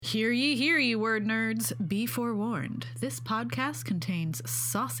Hear ye, word nerds. Be forewarned. This podcast contains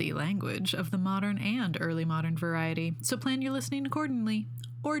saucy language of the modern and early modern variety, so plan your listening accordingly.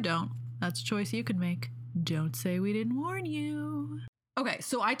 Or don't. That's a choice you can make. Don't say we didn't warn you. Okay,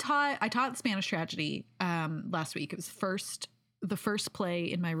 so I taught the Spanish tragedy last week. It was the first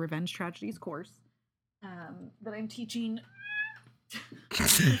play in my Revenge Tragedies course that I'm teaching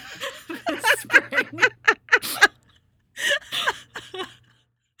this spring.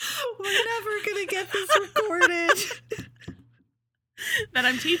 We're never gonna get this recorded. That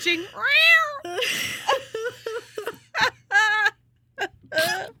I'm teaching.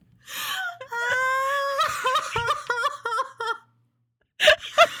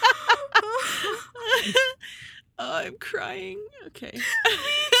 Oh, I'm crying. Okay.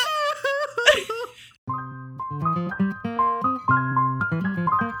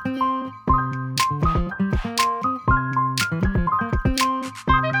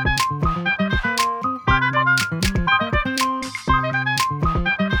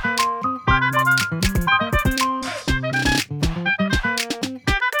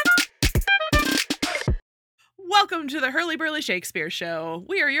 Welcome to the Hurly Burly Shakespeare Show.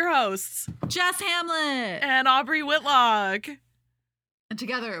 We are your hosts, Jess Hamlet and Aubrey Whitlock. And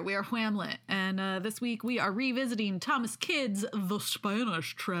together we are Whamlet. And this week we are revisiting Thomas Kyd's The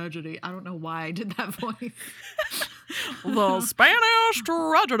Spanish Tragedy. I don't know why I did that voice. The Spanish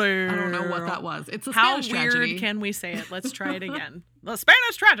Tragedy. I don't know what that was. It's a Spanish tragedy. How weird can we say it? Let's try it again. The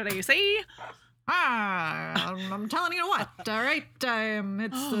Spanish Tragedy, see? I'm telling you what. All right.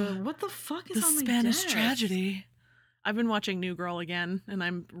 It's what the fuck is the on my Spanish desk? Tragedy. I've been watching New Girl again, and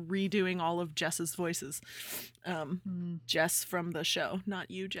I'm redoing all of Jess's voices. Jess from the show,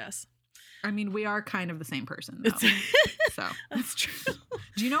 not you, Jess. I mean, we are kind of the same person, though. So that's true.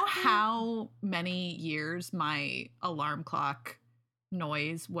 Do you know how many years my alarm clock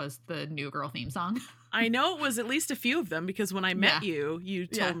noise was the New Girl theme song? I know it was at least a few of them, because when I met you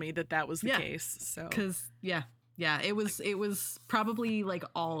told me that was the case. So because it was probably like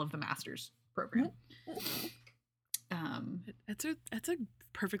all of the master's program. That's a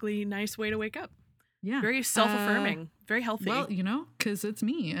perfectly nice way to wake up. Yeah, very self-affirming, very healthy. Well, because it's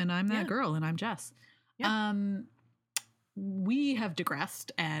me and I'm that girl and I'm Jess. Yeah. We have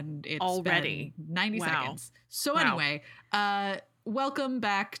digressed and it's already been 90 seconds. So anyway, welcome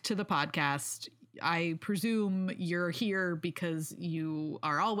back to the podcast. I presume you're here because you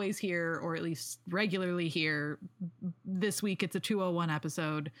are always here, or at least regularly here. This week it's a 201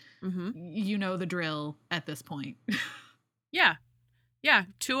 episode. Mm-hmm. You know the drill at this point. Yeah.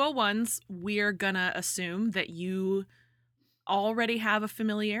 201s, we're gonna assume that you already have a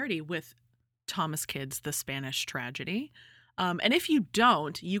familiarity with Thomas Kyd's The Spanish Tragedy. And if you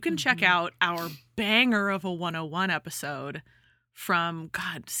don't, you can check out our banger of a 101 episode from,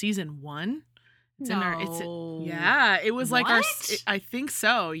 season 1. It's in there. It was like I think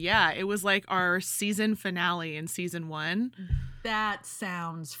so. Yeah, it was like our season finale in season 1. That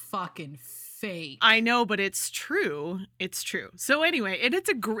sounds fucking fake. I know, but it's true. It's true. So anyway, it's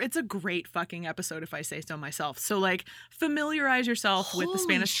a great fucking episode, if I say so myself. So like, familiarize yourself with the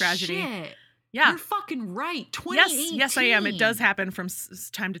Spanish Tragedy. Shit. Yeah, you're fucking right. 2018. Yes, I am. It does happen from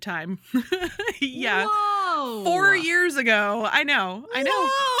time to time. Yeah. Whoa. 4 years ago. I know.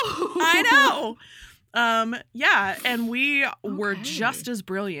 Yeah, and we were just as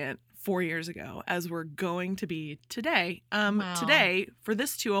brilliant 4 years ago as we're going to be today. Today, for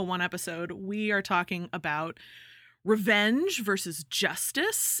this 201 episode, we are talking about revenge versus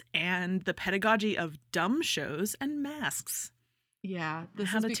justice and the pedagogy of dumb shows and masks. Yeah.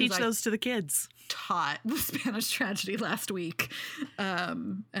 How to teach those to the kids. Taught the Spanish Tragedy last week.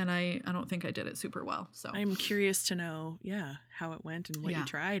 And I don't think I did it super well. So I'm curious to know, how it went and what you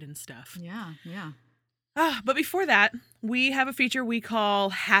tried and stuff. Yeah. But before that, we have a feature we call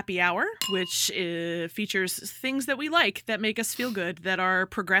Happy Hour, which features things that we like that make us feel good, that are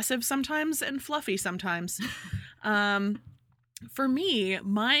progressive sometimes and fluffy sometimes. For me,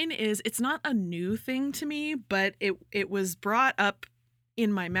 mine is, it's not a new thing to me, but it was brought up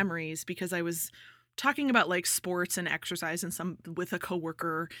in my memories because I was talking about like sports and exercise and with a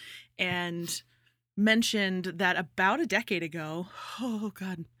coworker, and mentioned that about a decade ago, oh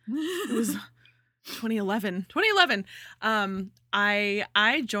God, it was 2011.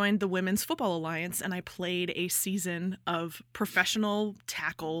 I joined the Women's Football Alliance and I played a season of professional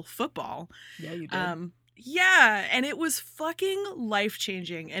tackle football. Yeah, you did. Yeah, and it was fucking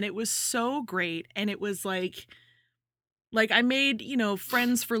life-changing, and it was so great, and it was like I made,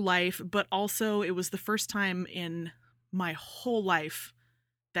 friends for life, but also it was the first time in my whole life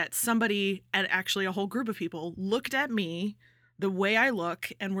that somebody, and actually a whole group of people, looked at me, the way I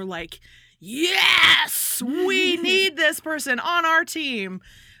look and we're like, yes, we need this person on our team.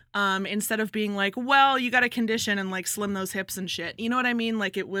 Instead of being like, well, you got to condition and like slim those hips and shit. You know what I mean?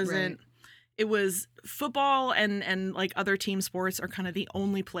 Like it wasn't, it was football and like other team sports are kind of the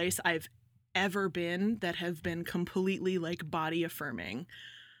only place I've ever been that have been completely like body affirming.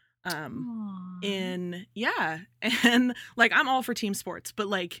 And like I'm all for team sports, but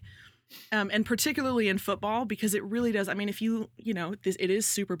like, and particularly in football, because it really does. I mean, if you know, it is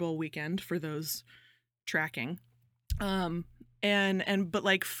Super Bowl weekend for those tracking. But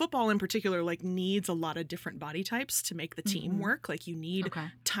like football in particular, like needs a lot of different body types to make the team work. Like you need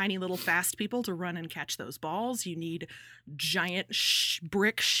tiny little fast people to run and catch those balls. You need giant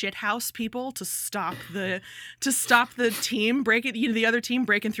brick shithouse people to stop the team breaking, you know, the other team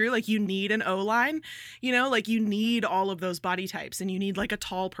breaking through. Like you need an O-line, you know, like you need all of those body types, and you need like a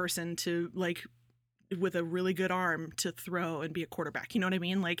tall person to like with a really good arm to throw and be a quarterback. You know what I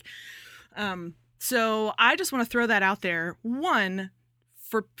mean? Like, so I just want to throw that out there. One,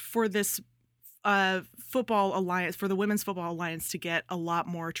 for this football alliance, for the Women's Football Alliance to get a lot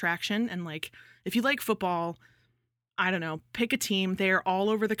more traction. And like, if you like football, I don't know, pick a team. They're all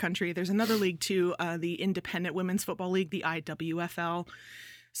over the country. There's another league too, the Independent Women's Football League, the IWFL.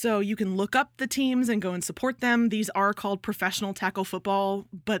 So you can look up the teams and go and support them. These are called professional tackle football,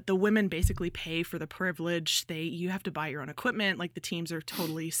 but the women basically pay for the privilege. You have to buy your own equipment. Like the teams are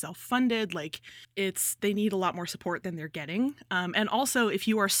totally self-funded. Like they need a lot more support than they're getting. And also, if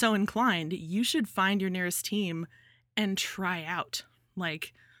you are so inclined, you should find your nearest team and try out.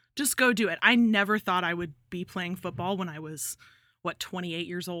 Like, just go do it. I never thought I would be playing football when I was 28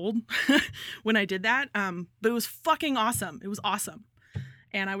 years old when I did that. But it was fucking awesome. It was awesome.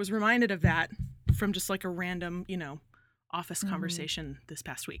 And I was reminded of that from just like a random, you know, office conversation this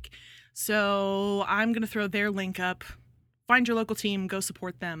past week. So I'm going to throw their link up. Find your local team, go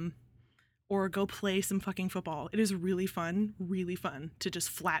support them, or go play some fucking football. It is really fun to just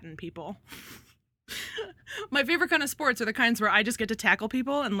flatten people. My favorite kind of sports are the kinds where I just get to tackle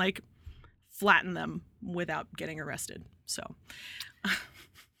people and like flatten them without getting arrested. So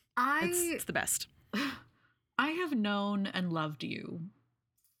it's the best. I have known and loved you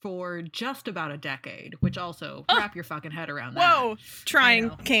for just about a decade, which also wrap your fucking head around that. Whoa,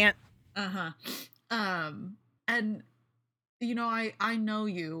 trying, can't. And you know, I know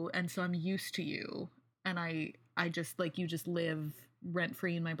you, and so I'm used to you, and I just like, you just live rent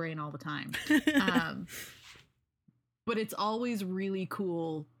free in my brain all the time. But it's always really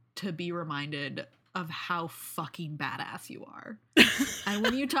cool to be reminded of how fucking badass you are. And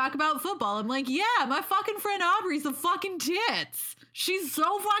when you talk about football, I'm like, yeah, my fucking friend Aubrey's the fucking tits. She's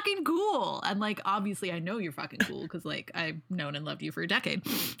so fucking cool. And like, obviously I know you're fucking cool because like I've known and loved you for a decade.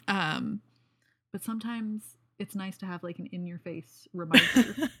 But sometimes it's nice to have like an in your face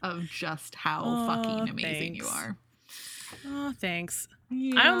reminder of just how fucking amazing you are. Oh, thanks.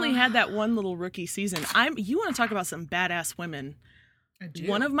 Yeah. I only had that one little rookie season. You want to talk about some badass women? I do,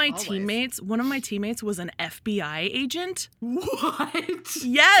 one of my teammates was an FBI agent. What?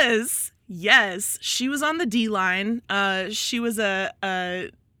 Yes. She was on the D line. She was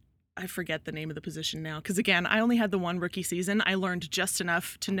I forget the name of the position now, because again, I only had the one rookie season. I learned just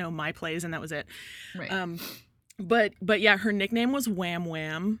enough to know my plays, and that was it. Right. But yeah, her nickname was Wham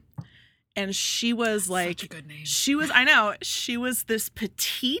Wham. And she was like, such a good name. She was this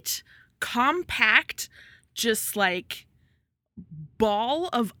petite, compact, just like ball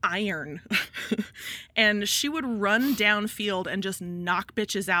of iron. And she would run downfield and just knock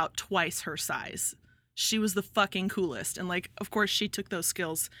bitches out twice her size. She was the fucking coolest. And like, of course, she took those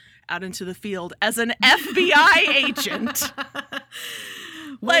skills out into the field as an FBI agent.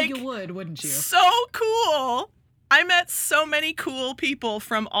 Well, like, you would, wouldn't you? So cool. I met so many cool people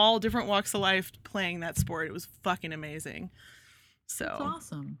from all different walks of life playing that sport. It was fucking amazing. So that's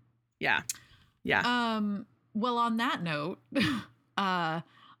awesome. Yeah. Well, on that note,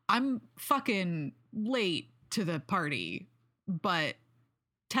 I'm fucking late to the party, but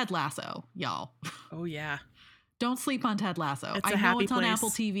Ted Lasso, y'all. Oh yeah. Don't sleep on Ted Lasso. It's I know it's on Apple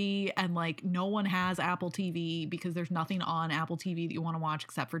TV, and like no one has Apple TV because there's nothing on Apple TV that you want to watch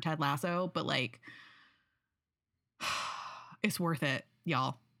except for Ted Lasso, but like it's worth it,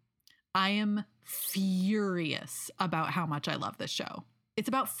 y'all. I am furious about how much I love this show. It's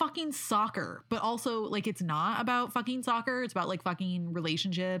about fucking soccer, but also like it's not about fucking soccer. It's about like fucking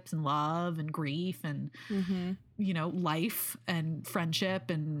relationships and love and grief and you know, life and friendship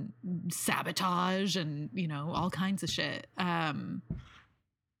and sabotage and, you know, all kinds of shit.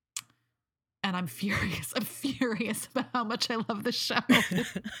 and I'm furious. I'm furious about how much I love the show.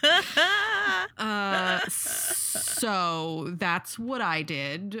 So that's what I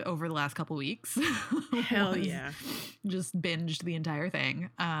did over the last couple weeks. Hell yeah. Just binged the entire thing.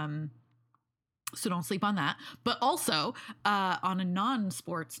 So don't sleep on that. But also, on a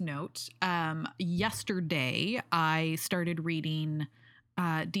non-sports note, yesterday I started reading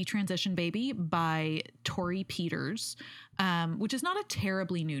Detransition Baby by Tori Peters, which is not a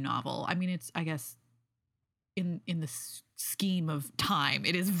terribly new novel. I mean, it's, I guess, in the scheme of time,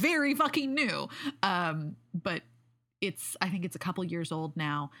 it is very fucking new. But I think it's a couple years old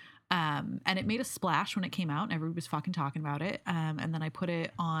now. And it made a splash when it came out and everybody was fucking talking about it. And then I put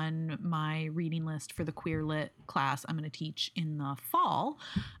it on my reading list for the queer lit class I'm going to teach in the fall.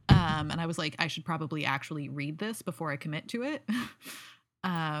 And I was like, I should probably actually read this before I commit to it.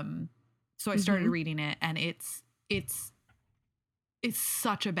 So I started reading it, and it's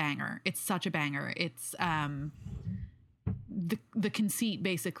such a banger. It's such a banger. It's, the conceit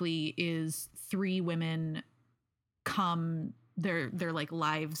basically is 3 women their like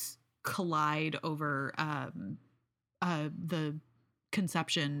lives collide over the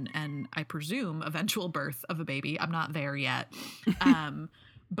conception and, I presume, eventual birth of a baby. I'm not there yet.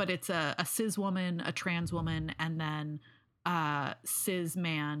 But it's a cis woman, a trans woman, and then cis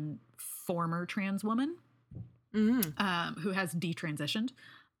man, former trans woman, who has detransitioned,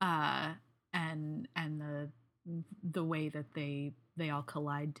 and the way that they all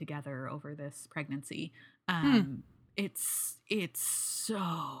collide together over this pregnancy. It's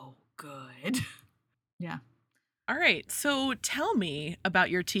so good. Yeah. All right. So tell me about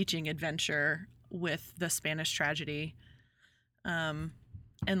your teaching adventure with the Spanish tragedy. And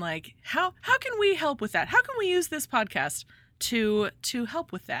like, how can we help with that? How can we use this podcast to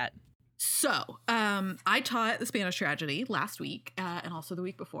help with that? So, I taught the Spanish tragedy last week, and also the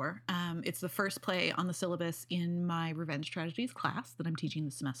week before. It's the first play on the syllabus in my Revenge Tragedies class that I'm teaching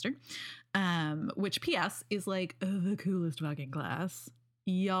this semester, which, P.S., is like the coolest fucking class.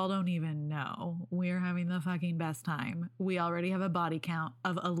 Y'all don't even know. We're having the fucking best time. We already have a body count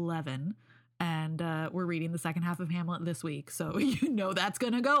of 11, and we're reading the second half of Hamlet this week, so you know that's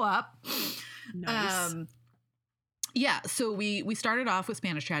gonna go up. Nice. Yeah, so we started off with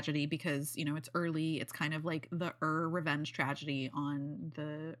Spanish tragedy because, you know, it's early. It's kind of like the revenge tragedy on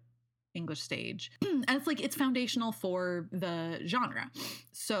the English stage. And it's like, it's foundational for the genre.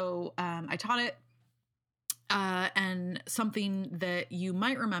 So I taught it. And something that you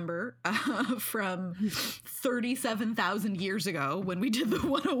might remember from 37,000 years ago when we did the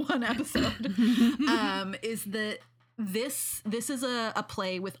 101 episode is that this is a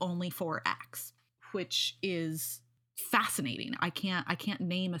play with only 4 acts, which is fascinating. I can't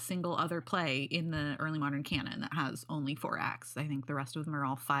name a single other play in the early modern canon that has only 4 acts. I think the rest of them are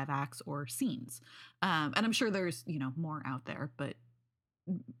all 5 acts or scenes. And I'm sure there's, you know, more out there, but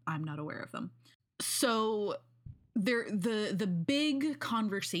I'm not aware of them. So the big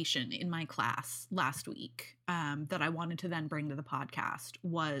conversation in my class last week that I wanted to then bring to the podcast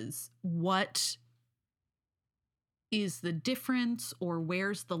was, what is the difference, or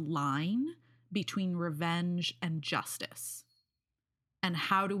where's the line between revenge and justice? And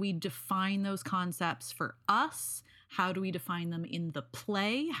how do we define those concepts for us? How do we define them in the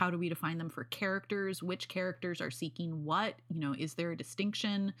play? How do we define them for characters? Which characters are seeking what? You know, is there a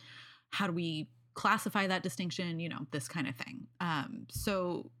distinction? How do we classify that distinction? You know, this kind of thing.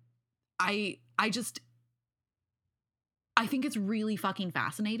 So I think it's really fucking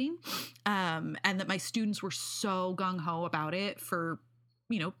fascinating. And that my students were so gung-ho about it for,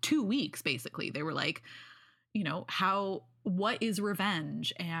 you know, 2 weeks, basically. They were like, you know, what is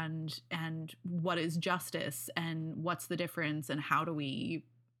revenge and what is justice and what's the difference and how do we,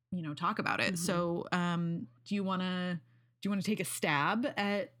 you know, talk about it? So, do you want to take a stab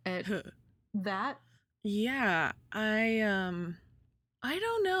at that? Yeah, I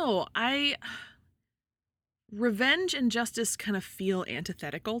don't know. Revenge and justice kind of feel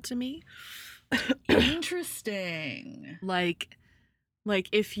antithetical to me. Interesting. Like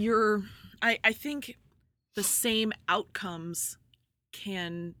if you're, I think the same outcomes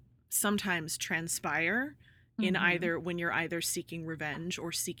can sometimes transpire in either, when you're either seeking revenge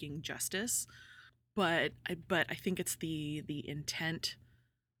or seeking justice. But I think it's the intent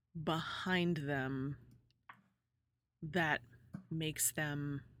behind them that makes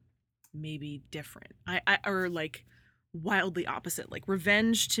them maybe different. Or like wildly opposite. Like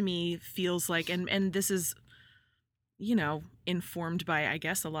revenge to me feels like, and this is, you know, informed by, I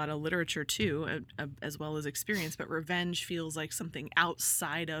guess, a lot of literature too, as well as experience, but revenge feels like something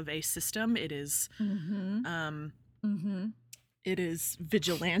outside of a system. It is It is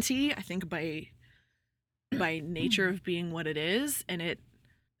vigilante, I think, by nature of being what it is,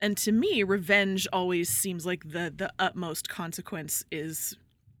 and to me, revenge always seems like the utmost consequence is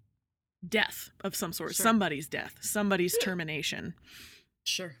death of some sort, Sure. somebody's death, somebody's termination.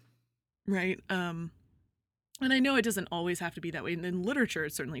 Sure. Right. And I know it doesn't always have to be that way. In literature,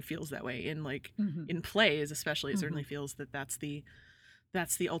 it certainly feels that way. In in plays, especially, it certainly feels that that's the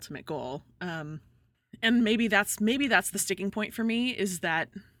ultimate goal. And maybe that's the sticking point for me, is that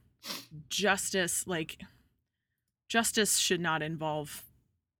justice should not involve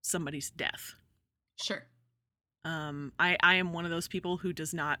somebody's death. Sure. I am one of those people who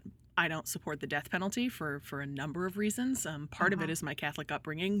I don't support the death penalty for a number of reasons. Part of it is my Catholic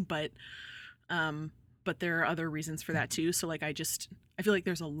upbringing, but there are other reasons for that too. So I feel like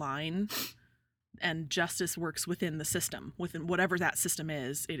there's a line, and justice works within the system, within whatever that system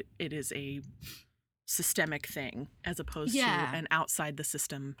is. It is a systemic thing as opposed to an outside the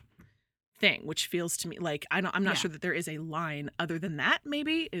system thing, which feels to me like I'm not sure that there is a line other than that.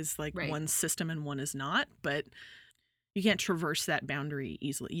 Maybe is one's system and one is not, but you can't traverse that boundary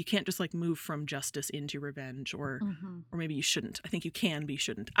easily. You can't just move from justice into revenge, or maybe you shouldn't. I think you can, but you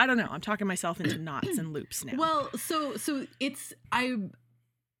shouldn't. I don't know. I'm talking myself into knots and loops now. Well, so it's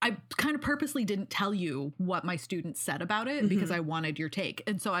I kind of purposely didn't tell you what my students said about it because I wanted your take,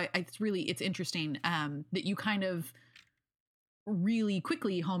 and so it's interesting that you kind of really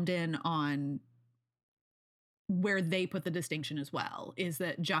quickly homed in on where they put the distinction as well, is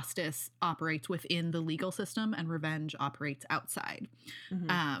that justice operates within the legal system and revenge operates outside.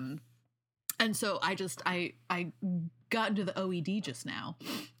 And so I got into the OED just now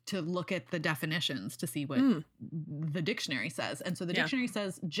to look at the definitions to see what the dictionary says. And so the dictionary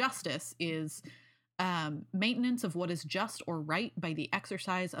says justice is maintenance of what is just or right by the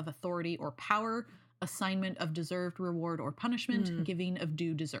exercise of authority or power, assignment of deserved reward or punishment, giving of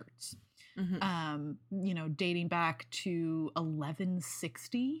due deserts. Dating back to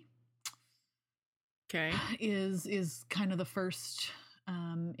 1160. Okay. Is kind of the first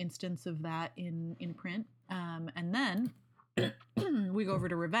instance of that in print. And then we go over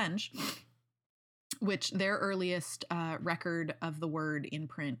to revenge, which their earliest record of the word in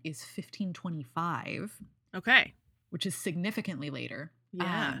print is 1525. Okay. Which is significantly later.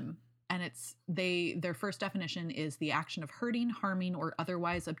 Yeah. And their first definition is the action of hurting, harming, or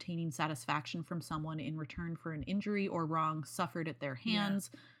otherwise obtaining satisfaction from someone in return for an injury or wrong suffered at their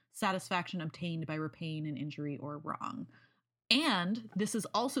hands, satisfaction obtained by repaying an injury or wrong. And this is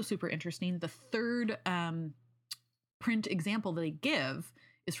also super interesting. The third print example they give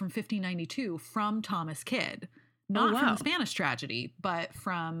is from 1592 from Thomas Kyd, not from the Spanish tragedy, but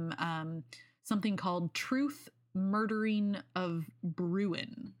from something called Truth Murdering of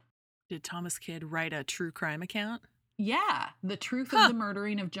Bruin. Did Thomas Kyd write a true crime account? Yeah, the truth of the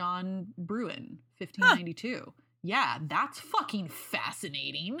murdering of John Bruin, 1592. Yeah, that's fucking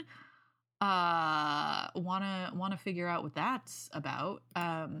fascinating. Wanna figure out what that's about.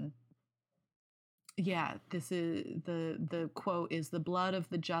 This is the quote is, "The blood of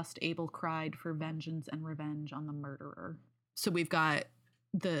the just Abel cried for vengeance and revenge on the murderer." So we've got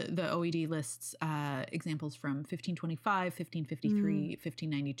the OED lists examples from 1525, 1553,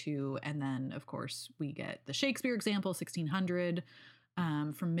 1592, and then of course we get the Shakespeare example, 1600,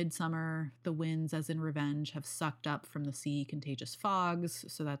 from Midsummer, "The winds as in revenge have sucked up from the sea contagious fogs."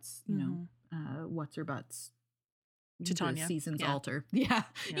 So that's what's her butts, Titania, seasons alter.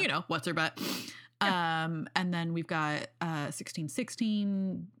 What's her butt. And then we've got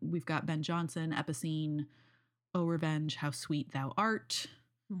 1616, we've got Ben Jonson, Epicene, "O revenge, how sweet thou art."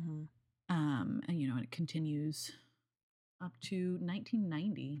 And it continues up to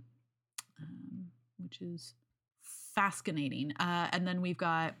 1990, which is fascinating. And then we've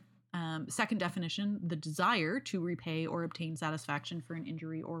got second definition, the desire to repay or obtain satisfaction for an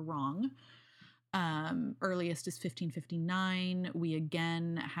injury or wrong. Earliest is 1559. We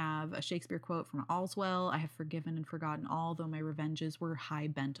again have a Shakespeare quote from All's Well, "I have forgiven and forgotten all, though my revenges were high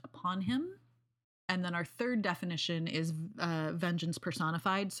bent upon him." And then our third definition is vengeance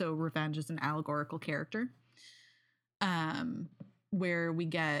personified. So revenge is an allegorical character, where we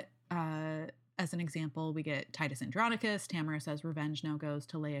get, as an example, we get Titus Andronicus. Tamara says, "Revenge now goes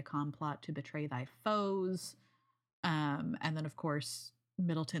to lay a complot to betray thy foes." And then, of course,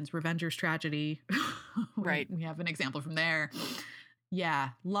 Middleton's Revenger's Tragedy. Right. We have an example from there.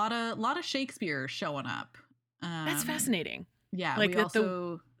 Yeah. Lot of Shakespeare showing up. That's fascinating. Yeah. Like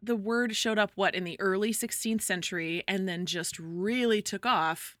the word showed up in the early 16th century and then just really took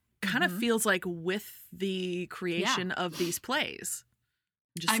off. Kind of feels like with the creation of these plays.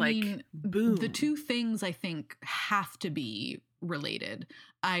 Just boom. The two things I think have to be related.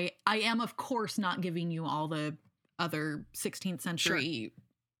 I am, of course, not giving you all the other 16th century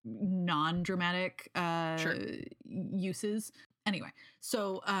non-dramatic uses. Anyway,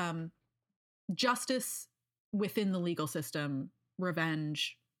 so justice within the legal system,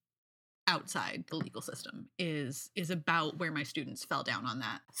 revenge outside the legal system is about where my students fell down on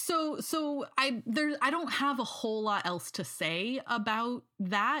that. So I don't have a whole lot else to say about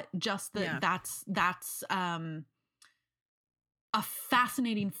that, just that that's a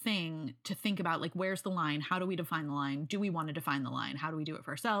fascinating thing to think about. Like, where's the line? How do we define the line? Do we want to define the line? How do we do it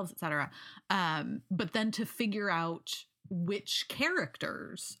for ourselves, etc.? But then to figure out which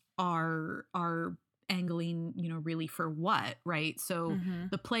characters are angling, really for what, right? So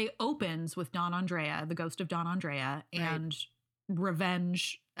the play opens with Don Andrea, the ghost of Don Andrea, and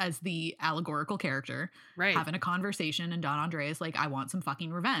Revenge as the allegorical character, having a conversation, and Don Andrea is like, I want some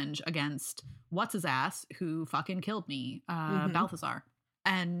fucking revenge against what's his ass who fucking killed me, Balthazar.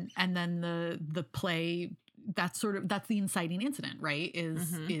 And then the play, that's the inciting incident, right?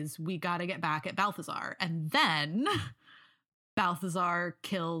 Is we got to get back at Balthazar. And then Balthazar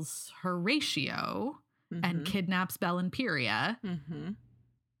kills Horatio and kidnaps Bellimperia.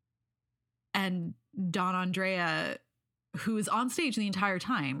 And Don Andrea, who is on stage the entire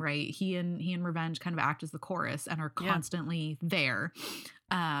time, right? He and Revenge kind of act as the chorus and are constantly there.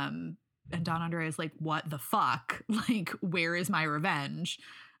 And Don Andrea is like, what the fuck? Like, where is my revenge?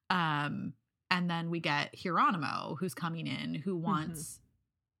 And then we get Hieronymo, who's coming in, who wants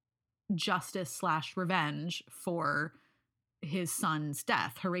justice / revenge for his son's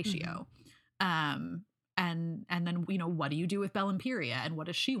death, Horatio. And then, what do you do with Bellimperia, and what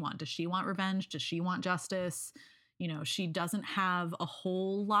does she want? Does she want revenge? Does she want justice? She doesn't have a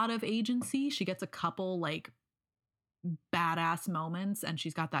whole lot of agency. She gets a couple like badass moments, and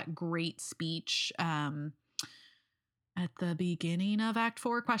she's got that great speech at the beginning of Act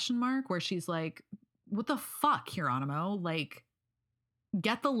 4 ? Where she's like, what the fuck, Hieronymo? Like,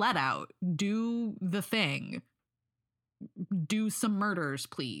 get the let out, do the thing, do some murders,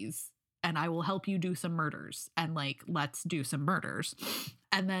 please, and I will help you do some murders, and like, let's do some murders.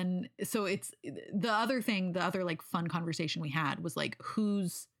 And then, so it's the other like fun conversation we had was like,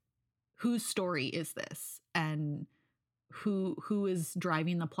 whose story is this, and who is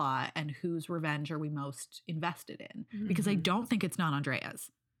driving the plot, and whose revenge are we most invested in? Because I don't think it's Don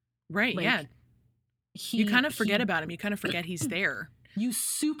Andrea's. Right. Like, you kind of forget about him. You kind of forget he's there.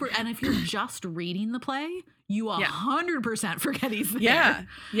 And if you're just reading the play, you 100% forget he's there.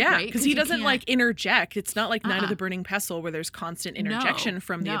 Yeah. Right? Because he doesn't like interject. It's not like Night of the Burning Pestle where there's constant interjection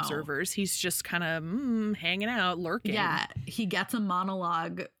from the observers. He's just kind of hanging out, lurking. Yeah. He gets a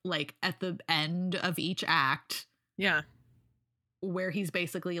monologue like at the end of each act. Yeah. Where he's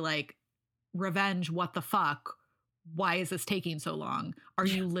basically like, Revenge, what the fuck? Why is this taking so long? Are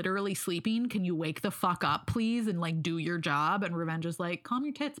you literally sleeping? Can you wake the fuck up, please, and like do your job? And Revenge is like, calm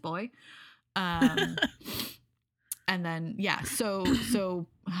your tits, boy. And then so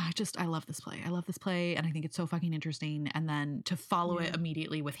I love this play. I love this play, and I think it's so fucking interesting. And then to follow it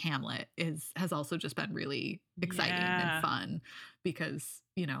immediately with Hamlet has also just been really exciting and fun, because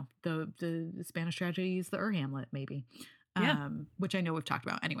the Spanish tragedy is the Hamlet, maybe. Which I know we've talked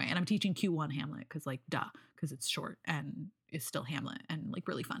about anyway. And I'm teaching Q1 Hamlet because because it's short and is still Hamlet and like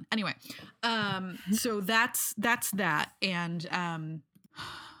really fun. Anyway, so that's that. And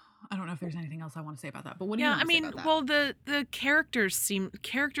I don't know if there's anything else I want to say about that. But what do you want to say about that? Well, the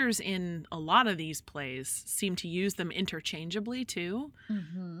characters in a lot of these plays seem to use them interchangeably too.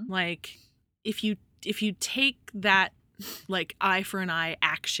 Like if you take that like eye for an eye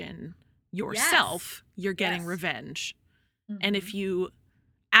action yourself, you're getting revenge. And if you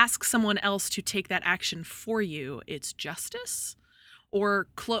ask someone else to take that action for you, it's justice. Or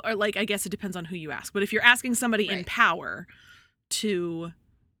like, I guess it depends on who you ask. But if you're asking somebody in power to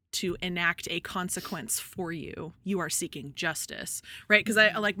enact a consequence for you, you are seeking justice, right? Because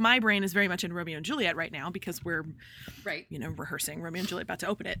I like, my brain is very much in Romeo and Juliet right now, because we're rehearsing Romeo and Juliet, about to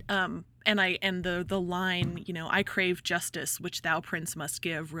open it. And the line, I crave justice, which thou prince must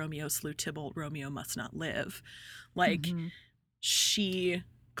give. Romeo slew Tybalt, Romeo must not live. Like, she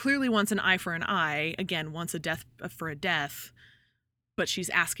clearly wants an eye for an eye, again, wants a death for a death, but she's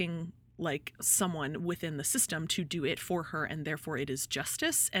asking like someone within the system to do it for her, and therefore it is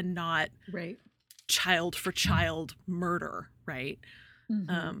justice and not child for child murder, right?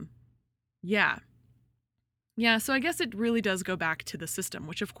 So I guess it really does go back to the system,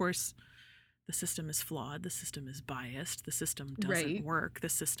 which of course the system is flawed, the system is biased, the system doesn't work, the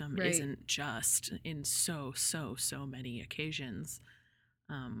system isn't just in so many occasions.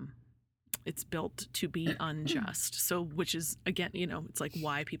 it's built to be unjust. So, which is, again, it's like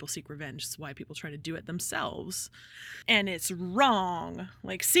why people seek revenge. It's why people try to do it themselves. And it's wrong.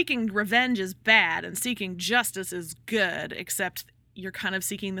 Like, seeking revenge is bad and seeking justice is good, except you're kind of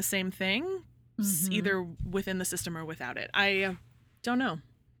seeking the same thing, either within the system or without it. I don't know.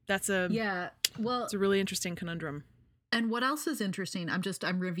 It's a really interesting conundrum. And what else is interesting?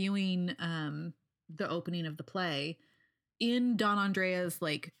 I'm reviewing the opening of the play. In Don Andrea's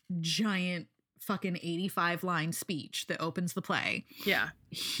like giant fucking 85-line speech that opens the play. Yeah.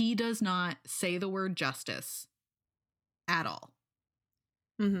 He does not say the word justice at all.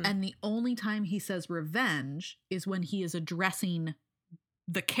 And the only time he says revenge is when he is addressing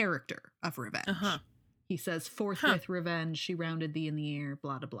the character of revenge. He says, forthwith revenge, she rounded thee in the air,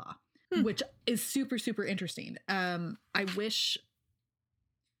 blah, blah, blah. Which is super, super interesting. I wish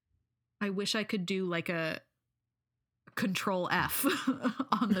I could do like a Control F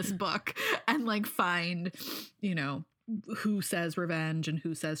on this book and like find, who says revenge and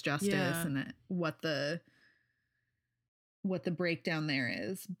who says justice and what the breakdown there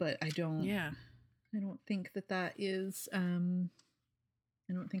is. But I don't think that is, I don't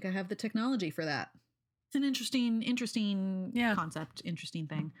think I have the technology for that. It's an interesting concept, interesting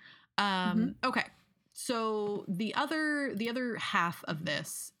thing. Okay. So the other half of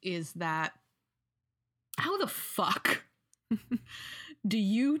this is that how the fuck do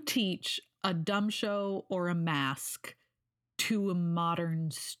you teach a dumb show or a masque to modern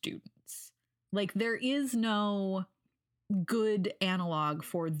students? Like, there is no good analog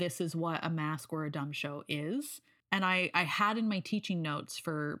for this is what a masque or a dumb show is. And I had in my teaching notes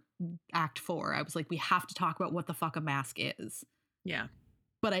for Act 4, I was like, we have to talk about what the fuck a masque is. Yeah.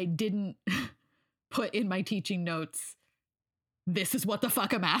 But I didn't put in my teaching notes, this is what the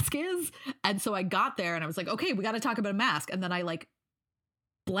fuck a masque is. And so I got there and I was like, okay, we got to talk about a masque. And then I like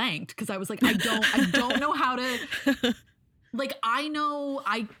blanked because I was like, I don't know how to, like,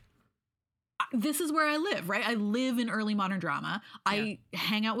 this is where I live, right? I live in early modern drama. Yeah. I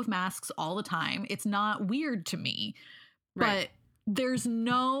hang out with masques all the time. It's not weird to me, right. But there's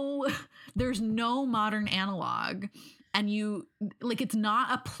no modern analog. And it's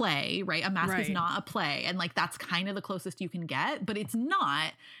not a play, right? A masque is not a play. And like, that's kind of the closest you can get, but it's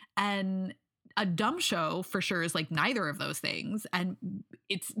not. And a dumb show for sure is like neither of those things. And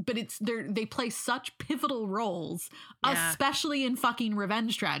they play such pivotal roles, especially in fucking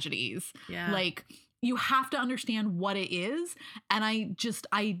revenge tragedies. Yeah. Like, you have to understand what it is. And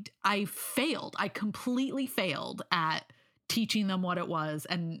I failed. I completely failed at teaching them what it was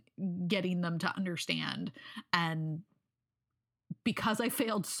and getting them to understand. And because I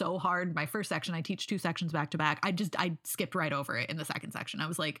failed so hard my first section, I teach 2 sections back to back. I skipped right over it in the second section. I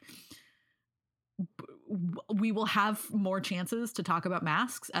was like, we will have more chances to talk about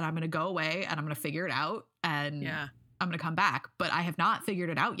masques, and I'm going to go away and I'm going to figure it out, and I'm going to come back. But I have not figured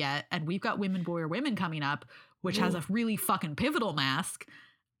it out yet. And we've got Women, Boy, or Women coming up, which has a really fucking pivotal masque.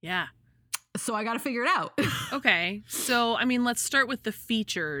 Yeah. So I got to figure it out. Okay. So, I mean, let's start with the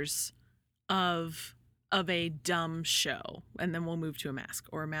features of a dumb show, and then we'll move to a masque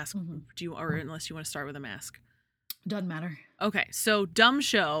or a masque. Or unless you want to start with a masque. Doesn't matter. Okay. So dumb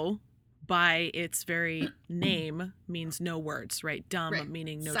show, by its very name, means no words, right? Dumb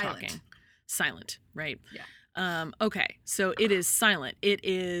meaning no talking. Silent, right? Yeah. Okay, so it is silent. It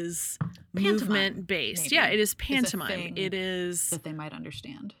is movement based. Maybe. Yeah, it is pantomime. It is that they might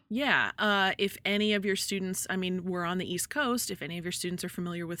understand. Yeah. If any of your students, I mean, we're on the East Coast. If any of your students are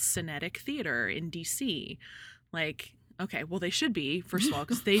familiar with Cinetic Theater in DC, like, okay, well, they should be, first of all,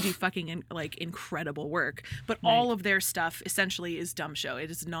 because they do fucking incredible work. But all of their stuff essentially is dumb show.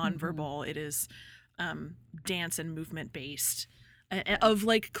 It is nonverbal. It is dance and movement based of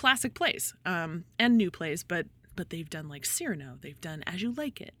like classic plays and new plays. But they've done like Cyrano. They've done As You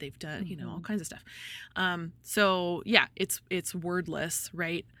Like It. They've done all kinds of stuff. So yeah, it's wordless,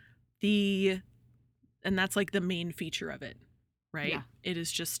 right? And that's like the main feature of it, right? Yeah. It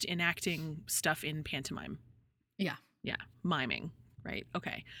is just enacting stuff in pantomime. Yeah. Yeah, miming, right?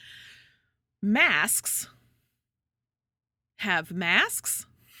 Okay. Masques have masks.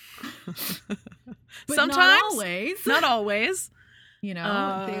 But sometimes, not always. Not always.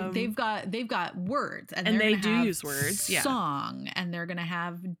 They've got words, and they do use words. Yeah. Song, and they're gonna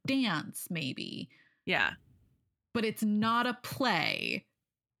have dance, maybe. Yeah. But it's not a play.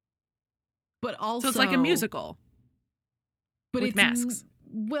 But also, so it's like a musical. But with it's masks.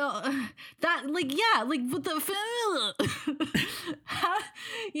 Well, that with the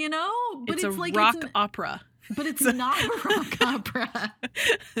but it's like rock opera. But it's not a rock opera.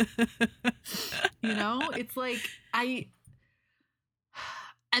 It's like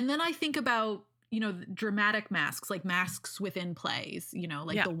And then I think about, dramatic masks, like masks within plays,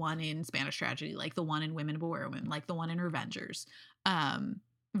 like the one in Spanish Tragedy, like the one in Women Beware Women, like the one in Revengers,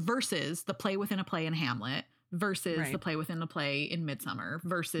 versus the play within a play in Hamlet, versus the play within a play in Midsummer,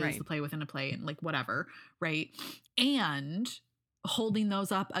 versus the play within a play in like whatever, right? And holding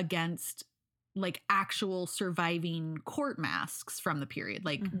those up against like actual surviving court masks from the period,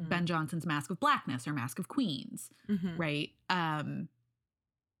 like Ben Jonson's Mask of Blackness or Mask of Queens, right?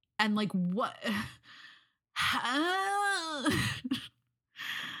 And like what?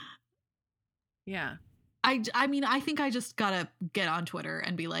 Yeah. I mean, I think I just gotta get on Twitter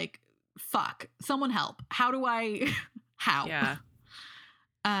and be like, fuck, someone help. How do I, how? Yeah.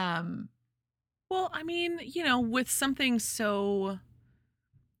 Well, I mean, with something so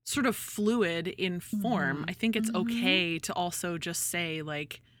sort of fluid in form, I think it's okay to also just say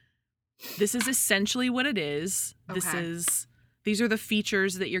like, this is essentially what it is. Okay. These are the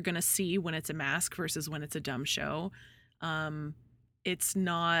features that you're going to see when it's a mask versus when it's a dumb show. It's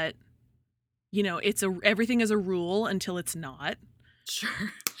not, everything is a rule until it's not.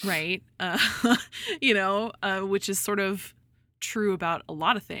 Sure. Right. Which is sort of true about a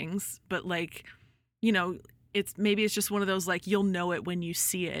lot of things, but like, it's just one of those, like, you'll know it when you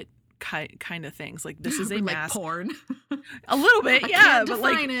see it kind of things. Like, this is a mask. Like porn. A little bit, yeah. I can't but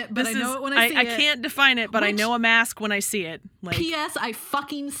define like, it, but I know it when I see it. I can't define it, but I know a mask when I see it. Like, P.S. I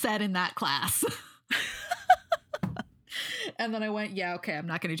fucking said in that class. And then I went, yeah, okay, I'm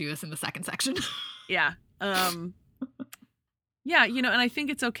not going to do this in the second section. Yeah. Yeah, and I think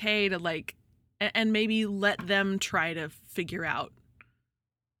it's okay to like, and maybe let them try to figure out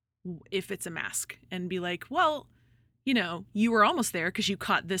if it's a mask and be like, well, you were almost there because you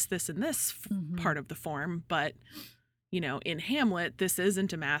caught this, and this part of the form, but in Hamlet, this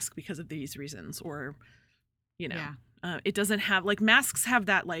isn't a mask because of these reasons, or, it doesn't have, like, masks have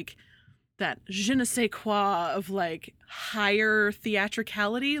that, like, that je ne sais quoi of, like, higher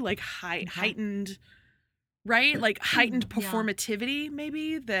theatricality, like, heightened, right? Like, heightened performativity,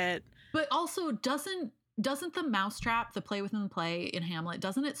 maybe, that... But also, doesn't the Mousetrap, the play within the play in Hamlet,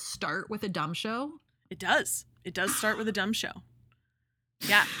 doesn't it start with a dumb show? It does. It does start with a dumb show.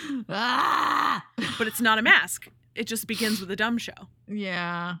 Yeah. But it's not a mask. It just begins with a dumb show.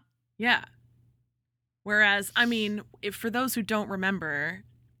 Yeah. Yeah. Whereas, I mean, for those who don't remember,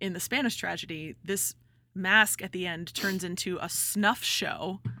 in the Spanish Tragedy, this mask at the end turns into a snuff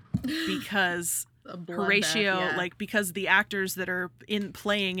show because Horatio, because the actors that are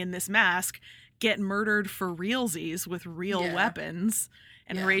playing in this mask get murdered for realsies with real weapons.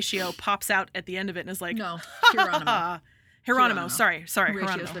 And Horatio pops out at the end of it and is like, no, Hieronymo. Hieronymo. Sorry,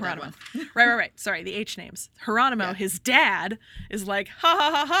 Hieronymo. Right. Sorry, the H names. Hieronymo, his dad, is like,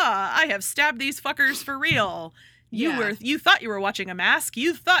 ha, I have stabbed these fuckers for real. You thought you were watching a mask.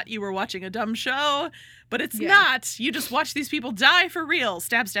 You thought you were watching a dumb show, but it's not. You just watch these people die for real.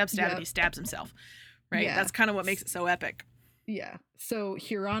 Stab, and he stabs himself. Right? Yeah. That's kind of what makes it so epic. Yeah. So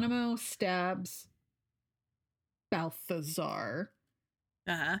Hieronymo stabs Balthazar.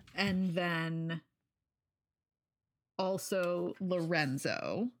 Uh-huh. And then also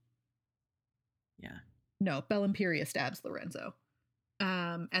Lorenzo. Yeah. No, Bellimperia stabs Lorenzo.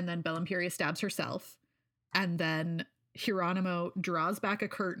 And then Bellimperia stabs herself. And then Hieronymo draws back a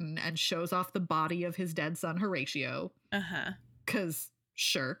curtain and shows off the body of his dead son Horatio. Uh-huh. 'Cause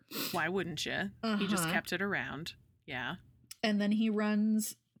sure. Why wouldn't you? He just kept it around. Yeah. And then he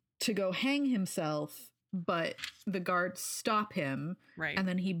runs to go hang himself, but the guards stop him. Right. And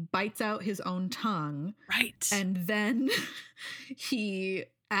then he bites out his own tongue. Right. And then he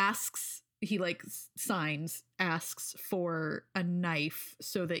asks for a knife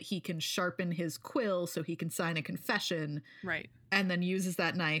so that he can sharpen his quill so he can sign a confession. Right. And then uses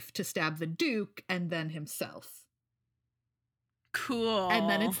that knife to stab the Duke and then himself. Cool. And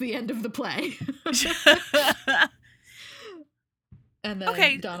then it's the end of the play. And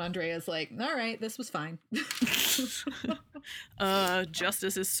then Don Andrea's like, all right, this was fine.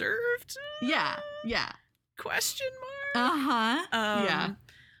 Justice is served? Yeah. Question mark? Uh-huh. Yeah.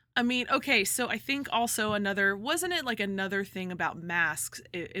 I mean, okay, so I think also wasn't it like another thing about masks?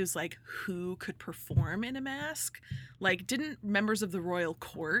 It was like who could perform in a mask? Like, didn't members of the royal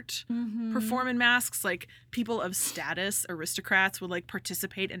court perform in masks? Like, people of status, aristocrats, would like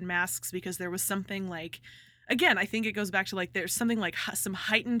participate in masks because there was something like, again, I think it goes back to like there's something like some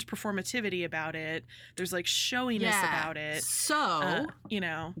heightened performativity about it. There's like showiness about it. So, you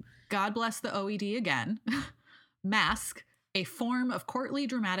know, God bless the OED again. Mask a form of courtly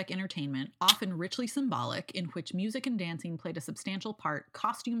dramatic entertainment, often richly symbolic, in which music and dancing played a substantial part.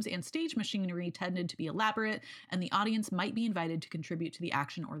 Costumes and stage machinery tended to be elaborate, and the audience might be invited to contribute to the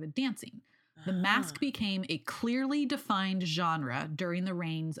action or the dancing. The masque became a clearly defined genre during the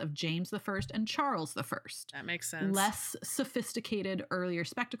reigns of James I and Charles I. That makes sense. Less sophisticated earlier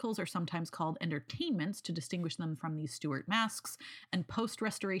spectacles are sometimes called entertainments to distinguish them from these Stuart masques, and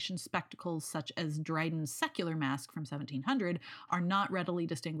post-restoration spectacles such as Dryden's secular masque from 1700 are not readily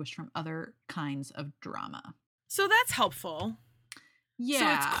distinguished from other kinds of drama. So that's helpful. Yeah. So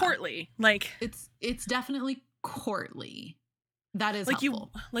it's courtly. Like it's definitely courtly. That is like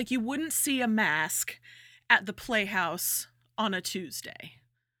helpful. you wouldn't see a masque at the Playhouse on a Tuesday.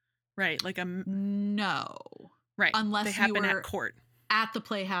 Right? Like no. Right. Unless they happen you were at court. At the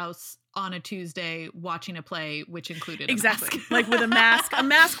Playhouse on a Tuesday watching a play which included exactly. a mask. Like with a mask. A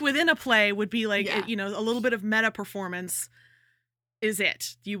mask within a play would be like, a little bit of meta performance is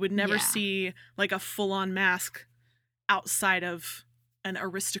it. You would never see like a full-on mask outside of an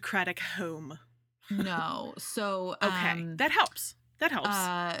aristocratic home. No. So okay. That helps.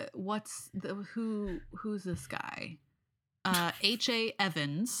 Who's this guy? H.A.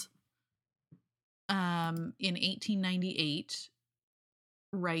 Evans in 1898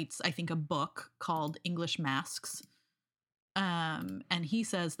 writes, I think, a book called English Masques. And he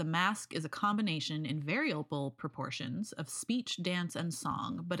says the masque is a combination in variable proportions of speech, dance, and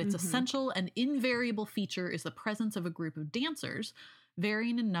song, but its essential and invariable feature is the presence of a group of dancers,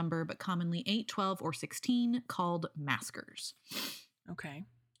 varying in number, but commonly 8, 12, or 16, called maskers. Okay.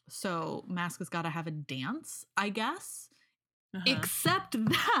 So masque has got to have a dance, I guess. Except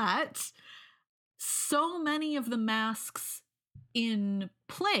that so many of the masques in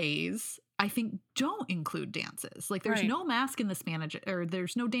plays, I think, don't include dances. Like there's no mask in the Spanish, or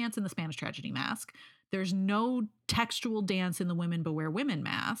there's no dance in the Spanish tragedy masque. There's no textual dance in the Women Beware Women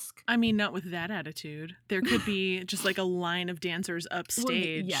masque. I mean, not with that attitude. There could be just like a line of dancers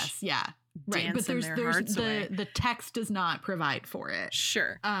upstage. Well, yes, yeah. Right, but there's the text does not provide for it.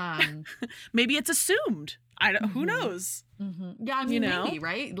 Sure. Maybe it's assumed. Who knows? Yeah, I mean, maybe,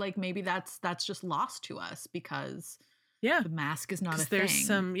 right? Like maybe that's just lost to us because the mask is not a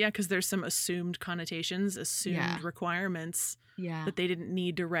thing. Because there's some assumed connotations, assumed requirements that they didn't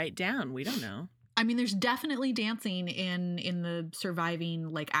need to write down. We don't know. I mean, there's definitely dancing in the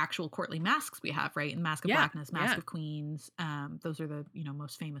surviving like actual courtly masques we have, right? In Mask of Blackness, Mask of Queens. Those are the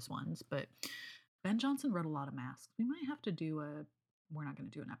most famous ones. But Ben Jonson wrote a lot of masks. We might have to do we're not going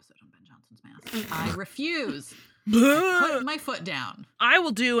to do an episode on Ben Jonson's mask. I refuse. I put my foot down. I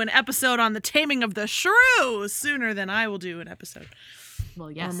will do an episode on the Taming of the Shrew sooner than I will do an episode.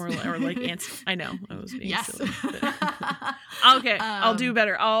 Well, yes. Or like I know. I was being silly. Okay, I'll do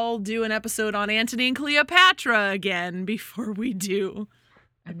better. I'll do an episode on Antony and Cleopatra again before we do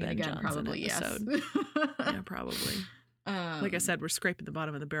a Ben Jonson probably episode. Yes. Yeah, probably. Like I said, we're scraping the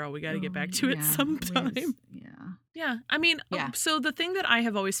bottom of the barrel. We got to get back to it sometime. Yeah. I mean, so the thing that I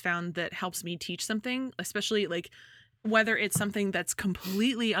have always found that helps me teach something, especially like whether it's something that's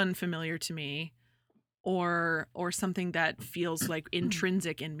completely unfamiliar to me or something that feels like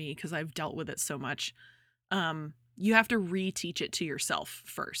intrinsic in me because I've dealt with it so much, you have to reteach it to yourself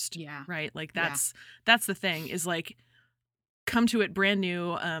first. Yeah. Right? Like that's the thing is like come to it brand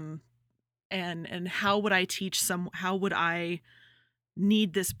new. And how would I teach how would I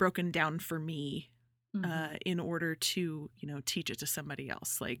need this broken down for me in order to, teach it to somebody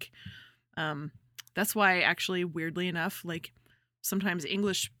else? Like, that's why actually, weirdly enough, like sometimes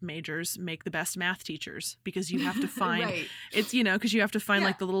English majors make the best math teachers because you have to find it's, because you have to find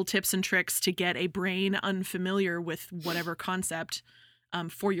like the little tips and tricks to get a brain unfamiliar with whatever concept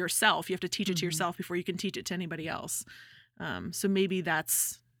for yourself. You have to teach it to yourself before you can teach it to anybody else. So maybe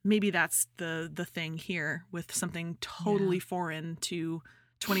that's the thing here with something totally foreign to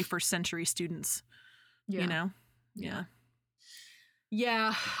 21st century students, Yeah.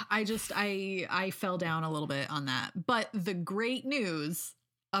 Yeah, I fell down a little bit on that. But the great news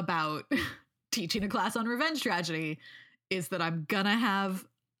about teaching a class on revenge tragedy is that I'm gonna have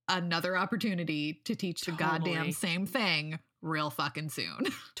another opportunity to teach the goddamn same thing real fucking soon.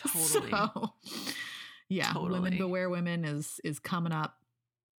 Totally. So, Women Beware Women is coming up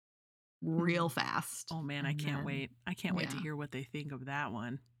real fast. Oh man, I can't wait. I can't wait to hear what they think of that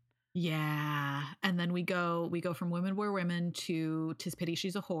one. Yeah. And then we go from Women Beware Women to 'Tis Pity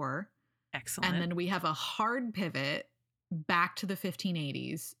She's a Whore. Excellent. And then we have a hard pivot back to the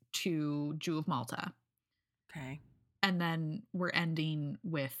 1580s to Jew of Malta. Okay. And then we're ending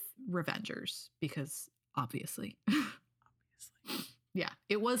with Revengers because obviously. Yeah.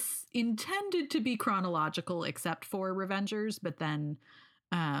 It was intended to be chronological except for Revengers, but then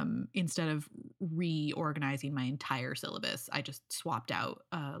instead of reorganizing my entire syllabus, I just swapped out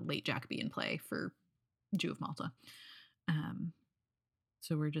late Jacobean play for Jew of Malta.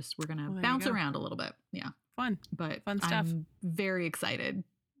 So we're gonna bounce around a little bit. Yeah. Fun stuff. I'm very excited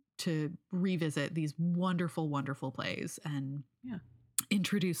to revisit these wonderful, wonderful plays and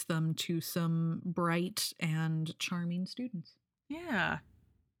introduce them to some bright and charming students. Yeah.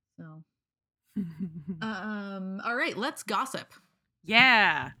 So all right, let's gossip.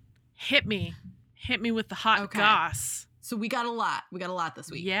 Yeah. Hit me with the hot goss. So we got a lot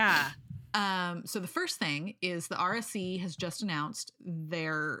this week. Yeah. So the first thing is the RSC has just announced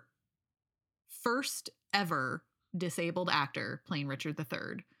their first ever disabled actor playing Richard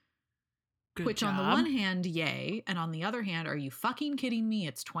III. Good which job. On the one hand, yay. And on the other hand, are you fucking kidding me?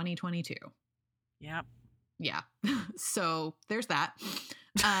 It's 2022. Yep. Yeah. So there's that.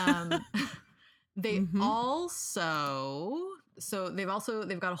 They've got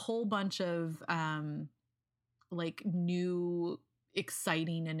a whole bunch of like new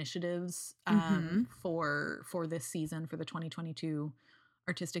exciting initiatives for this season, for the 2022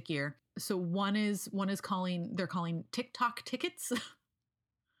 artistic year. So one is they're calling TikTok tickets.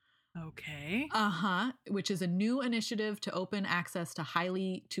 Okay. Which is a new initiative to open access to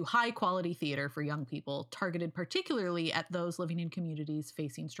high quality theater for young people, targeted particularly at those living in communities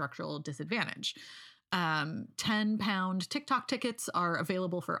facing structural disadvantage. 10-pound TikTok tickets are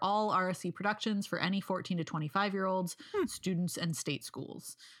available for all RSC productions for any 14 to 25-year-olds, students, and state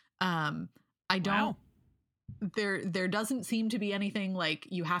schools. There doesn't seem to be anything like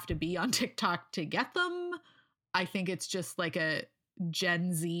you have to be on TikTok to get them. I think it's just like a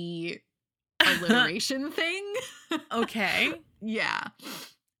Gen Z alliteration thing. Okay. Yeah.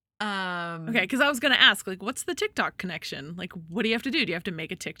 Okay, because I was gonna ask, like, what's the TikTok connection? Like, what do you have to do? Do you have to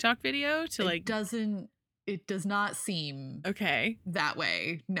make a TikTok video to like? It does not seem okay that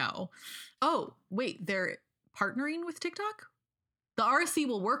way. No. Oh wait, they're partnering with TikTok. The RSC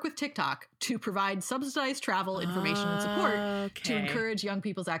will work with TikTok to provide subsidized travel information and support to encourage young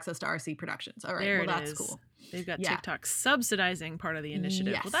people's access to RSC productions. All right, that's cool. They've got TikTok subsidizing part of the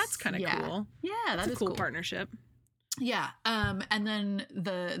initiative. Yes. Well, that's kind of cool. Yeah, that's a cool partnership. Yeah. And then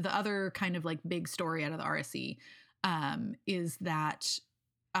the other kind of like big story out of the RSC is that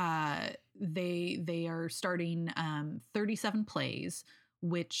they are starting 37 plays,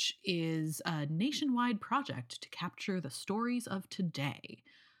 which is a nationwide project to capture the stories of today.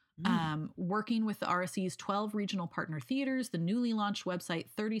 Working with the RSC's 12 regional partner theaters, the newly launched website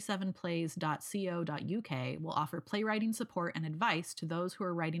 37plays.co.uk will offer playwriting support and advice to those who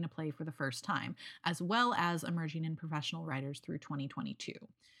are writing a play for the first time, as well as emerging and professional writers through 2022.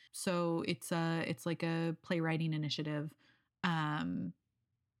 So it's like a playwriting initiative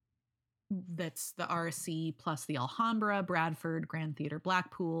that's the RSC plus the Alhambra, Bradford, Grand Theatre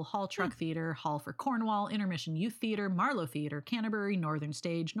Blackpool, Hall Truck Theatre, Hall for Cornwall, Intermission Youth Theatre, Marlow Theatre, Canterbury, Northern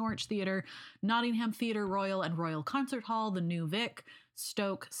Stage, Norwich Theatre, Nottingham Theatre Royal and Royal Concert Hall, the New Vic,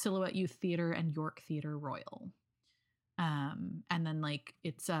 Stoke, Silhouette Youth Theatre, and York Theatre Royal. And then like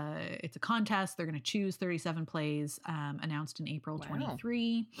it's a contest. They're going to choose 37 plays announced in April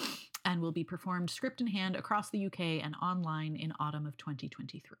 23 and will be performed script in hand across the UK and online in autumn of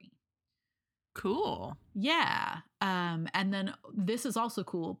 2023. Cool. Yeah. And then this is also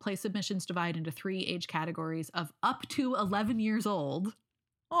cool. Play submissions divide into 3 age categories of up to 11 years old.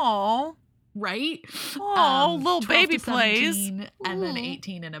 Oh. Right? Oh, little baby plays. And then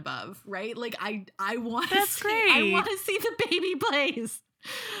 18 and above, right? Like I want to That's great. I want to see the baby plays.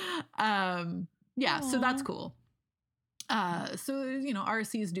 Yeah, so that's cool. So, you know,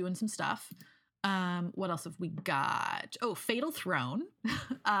 RSC is doing some stuff. What else have we got? Oh, Fatal Throne.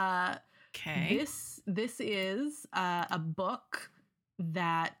 Okay. This is a book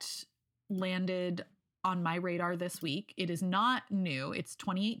that landed on my radar this week. It is not new. It's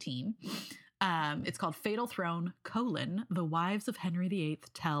 2018. It's called Fatal Throne: The Wives of Henry VIII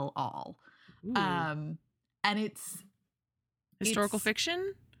Tell All. And it's historical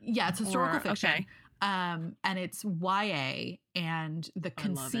fiction? Yeah, it's historical fiction. Okay. And it's YA, and the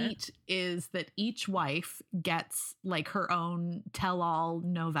conceit is that each wife gets like her own tell-all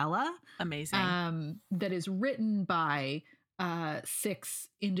novella. Amazing. That is written by 6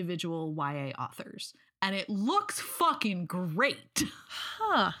 individual YA authors, and it looks fucking great.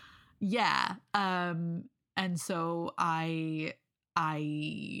 Huh. Yeah. And so I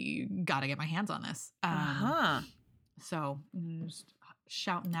gotta get my hands on this. So just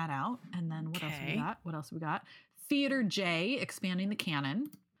shouting that out. And then what else we got? Theater J, expanding the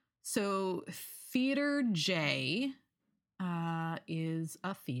canon. So Theater J is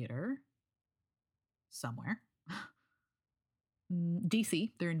a theater somewhere.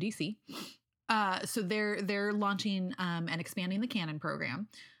 DC. They're in DC. So they're launching and expanding the canon program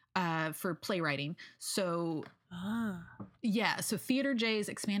for playwriting. So so Theater J's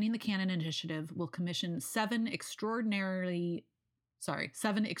Expanding the Canon Initiative will commission seven extraordinary,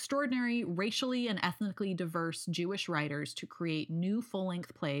 racially and ethnically diverse Jewish writers to create new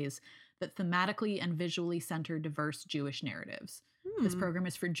full-length plays that thematically and visually center diverse Jewish narratives. This program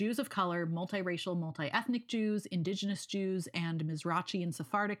is for Jews of color, multiracial, multi-ethnic Jews, indigenous Jews, and Mizrachi and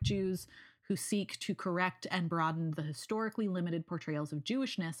Sephardic Jews who seek to correct and broaden the historically limited portrayals of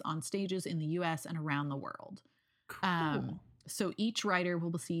Jewishness on stages in the U.S. and around the world. Cool. So each writer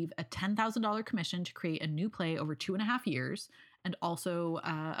will receive a $10,000 commission to create a new play over 2.5 years, and also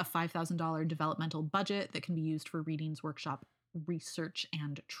a $5,000 developmental budget that can be used for readings, workshop, research,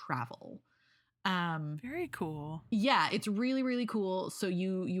 and travel. Very cool. Yeah, it's really, really cool. So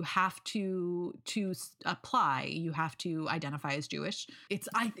you have to apply. You have to identify as Jewish. It's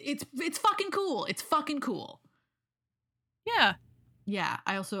fucking cool. It's fucking cool. Yeah. Yeah.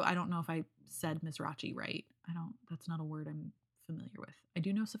 I don't know if I said Mizrachi right. That's not a word I'm familiar with. I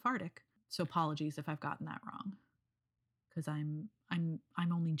do know Sephardic, so apologies if I've gotten that wrong. Because I'm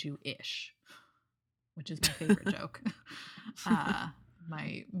only Jewish, which is my favorite joke.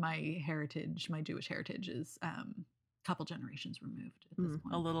 My heritage, my Jewish heritage is a couple generations removed at this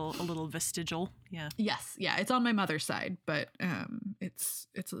point. A little vestigial. Yeah. Yes. Yeah. It's on my mother's side, but it's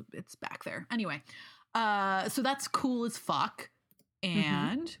back there. Anyway, so that's cool as fuck.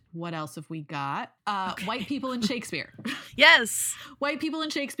 And what else have we got? White People in Shakespeare. Yes. White People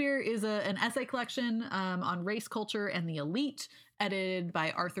in Shakespeare is an essay collection on race, culture, and the elite, edited by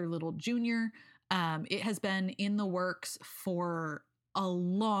Arthur Little Jr. It has been in the works for a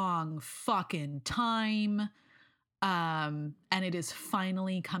long fucking time. And it is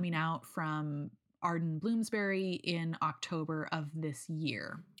finally coming out from Arden Bloomsbury in October of this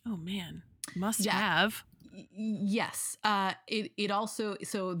year. Oh, man. Must have. Yes. It also,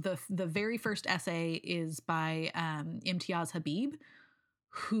 so the very first essay is by Imtiaz Habib,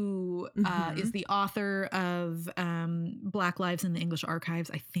 who is the author of Black Lives in the English Archives,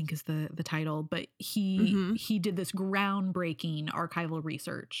 I think is the title, but he did this groundbreaking archival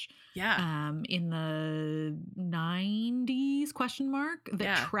research in the 90s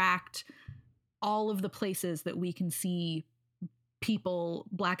that tracked all of the places that we can see people,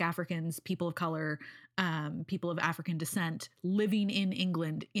 Black Africans, people of color, people of African descent living in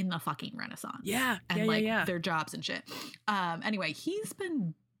England in the fucking Renaissance. Yeah. And their jobs and shit. Anyway, he's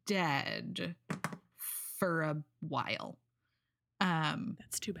been dead for a while.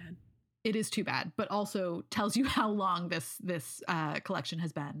 That's too bad. It is too bad, but also tells you how long this collection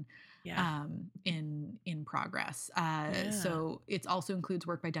has been in progress. So it also includes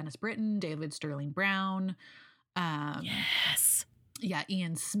work by Dennis Britton, David Sterling Brown. Yes. Yeah,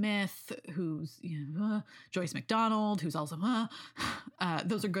 Ian Smith, who's Joyce McDonald, who's also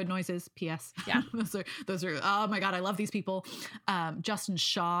those are good noises. P.S. Yeah, those are. Oh my god, I love these people. Justin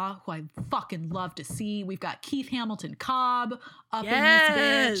Shaw, who I fucking love to see. We've got Keith Hamilton Cobb up in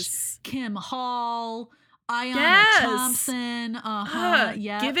this bitch. Kim Hall, Ayanna Thompson.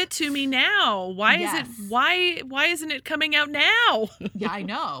 Give it to me now. Why is it? Why isn't it coming out now? Yeah, I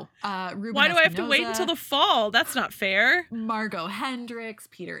know. Ruben why do I have Espinoza, to wait until the fall? That's not fair. Margot Hendricks,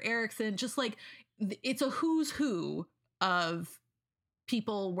 Peter Erickson, just like it's a who's who of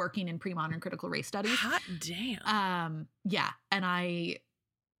people working in pre-modern critical race studies. Hot damn. Yeah, and I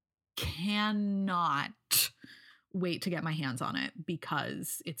cannot wait to get my hands on it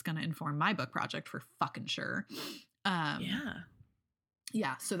because it's going to inform my book project for fucking sure.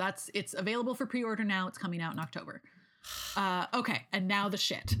 Yeah, so it's available for pre-order now. It's coming out in October. Okay, and now the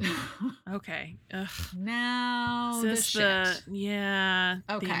shit. Okay. Ugh. Now the shit. Okay.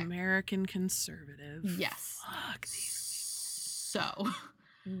 The American conservative. Yes. Fuck. So,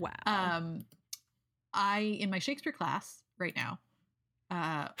 wow. I in my Shakespeare class right now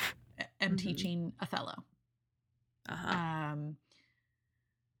am teaching Othello.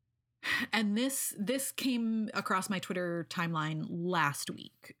 And this came across my Twitter timeline last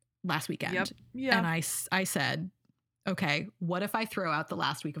weekend. Yep. And I said, okay, what if I throw out the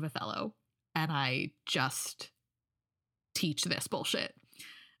last week of Othello and I just teach this bullshit?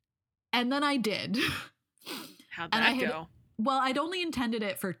 And then I did. How'd that go? Well, I'd only intended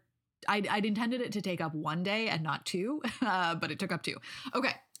it I'd intended it to take up one day and not two, but it took up two.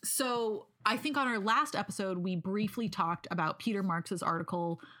 Okay. So I think on our last episode, we briefly talked about Peter Marx's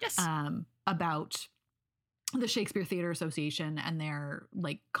article about the Shakespeare Theater Association and their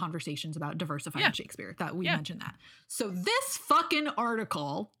like conversations about diversifying Shakespeare, that we mentioned that. So this fucking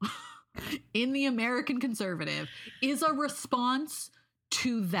article in the American Conservative is a response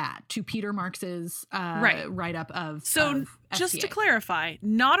to that, to Peter Marx's write-up of just STA. to clarify,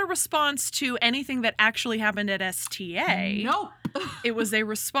 not a response to anything that actually happened at STA. Nope. It was a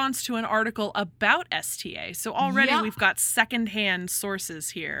response to an article about STA. So already we've got secondhand sources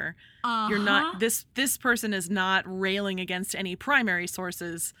here. You're not this person is not railing against any primary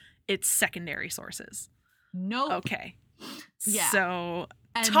sources. It's secondary sources. Nope. Okay. Yeah. So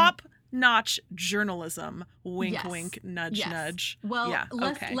top-notch journalism. Wink, wink, nudge, nudge. Well,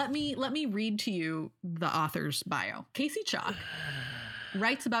 let me read to you the author's bio. Casey Chalk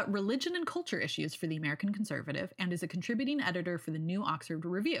writes about religion and culture issues for the American Conservative and is a contributing editor for the New Oxford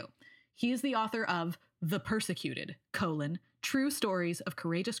Review. He is the author of The Persecuted, True Stories of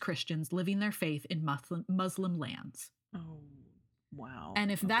Courageous Christians Living Their Faith in Muslim Lands. Oh, wow.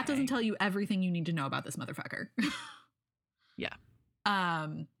 And if that doesn't tell you everything you need to know about this motherfucker. Yeah.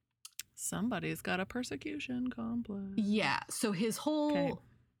 Somebody's got a persecution complex. Yeah. So his whole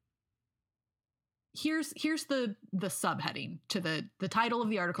here's the subheading to the title of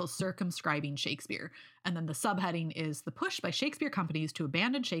the article is Circumscribing Shakespeare. And then the subheading is the push by Shakespeare companies to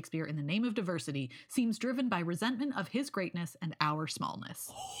abandon Shakespeare in the name of diversity seems driven by resentment of his greatness and our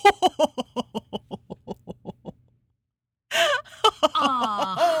smallness.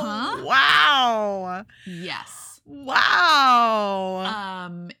 Wow. Yes.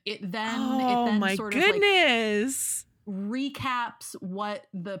 Wow. It then my sort goodness. of like recaps what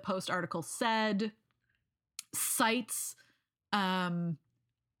the post article said, cites a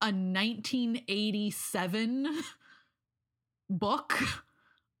 1987 book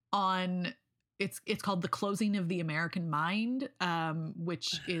on it's called The Closing of the American Mind,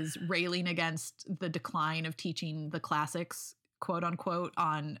 which is railing against the decline of teaching the classics, quote unquote,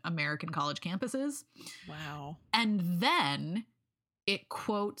 on American college campuses. Wow. And then it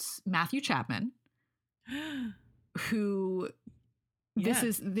quotes Matthew Chapman, who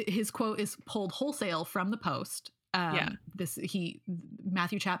his quote is pulled wholesale from the Post. Matthew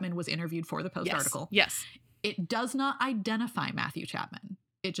Chapman was interviewed for the Post article. Yes. It does not identify Matthew Chapman.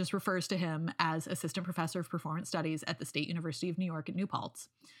 It just refers to him as assistant professor of performance studies at the State University of New York at New Paltz.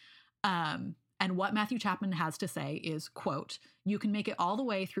 And what Matthew Chapman has to say is, quote, "You can make it all the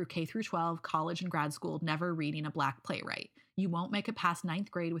way through K through 12, college and grad school, never reading a black playwright. You won't make it past 9th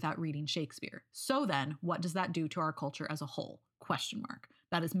grade without reading Shakespeare. So then, what does that do to our culture as a whole? Question mark."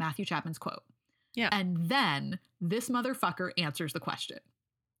 That is Matthew Chapman's quote. Yeah. And then this motherfucker answers the question.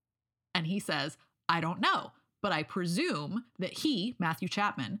 And he says, "I don't know, but I presume that he, Matthew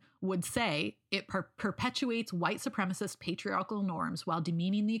Chapman, would say it perpetuates white supremacist patriarchal norms while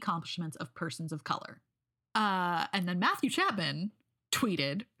demeaning the accomplishments of persons of color." And then Matthew Chapman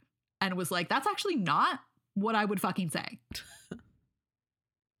tweeted and was like, "That's actually not what I would fucking say."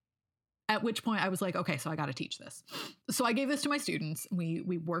 At which point I was like, okay, so I got to teach this. So I gave this to my students. We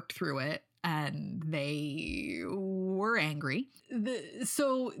worked through it and they were angry. I'm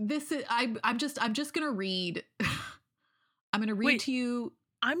just going to read. I'm going to read to you.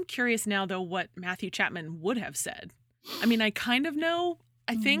 I'm curious now, though, what Matthew Chapman would have said. I mean, I kind of know.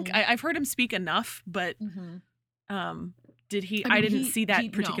 I think I've heard him speak enough, but did he? I didn't see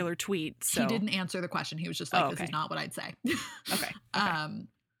that particular tweet. So he didn't answer the question. He was just like, "This is not what I'd say." Okay.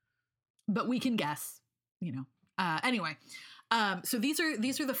 But we can guess, you know. Anyway, so these are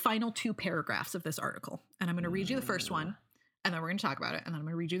the final 2 paragraphs of this article, and I'm going to read you the first one, and then we're going to talk about it, and then I'm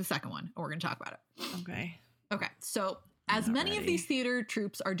going to read you the second one, and we're going to talk about it. Okay. So as many of these theater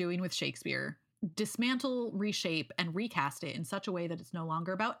troupes are doing with Shakespeare, dismantle, reshape, and recast it in such a way that it's no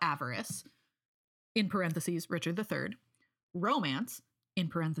longer about avarice, in parentheses, Richard III, romance, in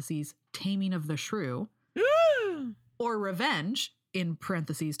parentheses, taming of the shrew, or revenge, in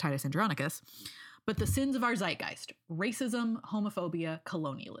parentheses, Titus Andronicus, but the sins of our zeitgeist, racism, homophobia,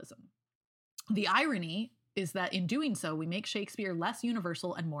 colonialism. The irony is that in doing so, we make Shakespeare less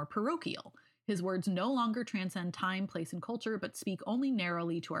universal and more parochial. His words no longer transcend time, place, and culture, but speak only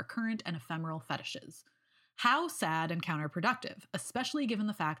narrowly to our current and ephemeral fetishes. How sad and counterproductive, especially given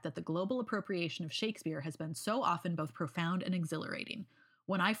the fact that the global appropriation of Shakespeare has been so often both profound and exhilarating.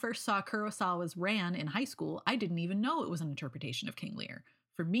 When I first saw Kurosawa's Ran in high school, I didn't even know it was an interpretation of King Lear.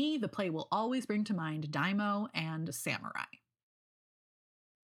 For me, the play will always bring to mind Daimyo and Samurai.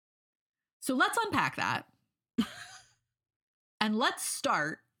 So let's unpack that. And let's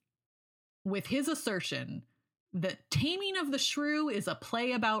start with his assertion that Taming of the Shrew is a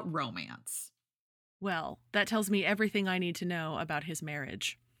play about romance. Well, that tells me everything I need to know about his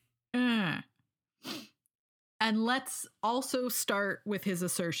marriage. And let's also start with his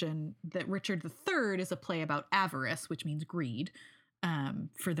assertion that Richard III is a play about avarice, which means greed.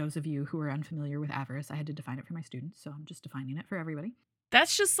 For those of you who are unfamiliar with avarice, I had to define it for my students, so I'm just defining it for everybody.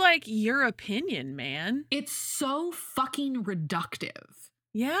 That's just like your opinion, man. It's so fucking reductive.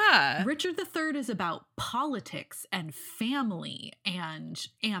 Yeah. Richard III is about politics and family and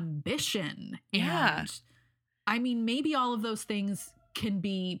ambition. Yeah. And I mean, maybe all of those things can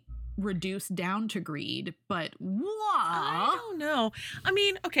be reduced down to greed, but I don't know. I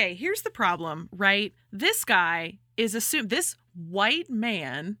mean, okay, here's the problem, right? This guy is this white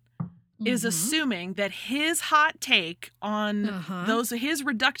man is assuming that his hot take on his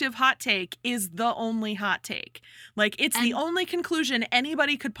reductive hot take is the only hot take. Like, it's the only conclusion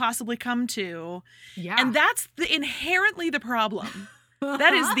anybody could possibly come to. Yeah. And that's inherently the problem.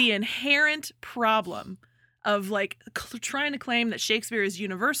 That is the inherent problem of like trying to claim that Shakespeare is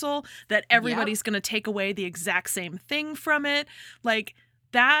universal, that everybody's going to take away the exact same thing from it. Like,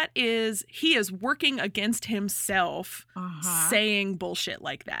 he is working against himself saying bullshit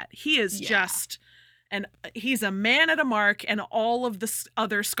like that. He is just, and he's a man at a mark, and all of the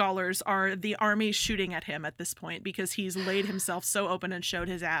other scholars are the army shooting at him at this point because he's laid himself so open and showed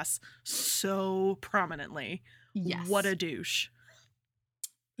his ass so prominently. Yes. What a douche.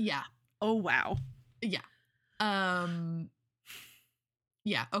 Yeah. Oh, wow. Yeah.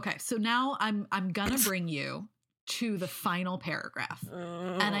 Yeah. Okay. So now I'm gonna bring you to the final paragraph,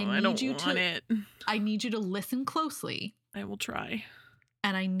 and I need you to listen closely. I will try.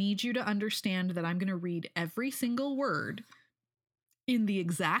 And I need you to understand that I'm going to read every single word in the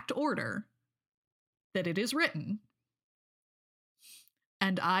exact order that it is written,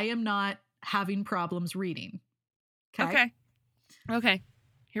 and I am not having problems reading. Okay.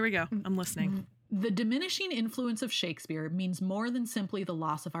 Here we go. I'm listening. The diminishing influence of Shakespeare means more than simply the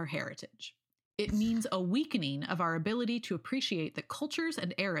loss of our heritage. It means a weakening of our ability to appreciate that cultures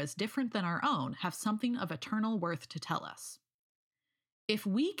and eras different than our own have something of eternal worth to tell us. If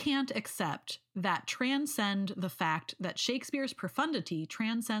we can't accept that transcend the fact that Shakespeare's profundity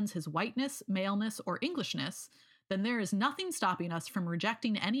transcends his whiteness, maleness, or Englishness, then there is nothing stopping us from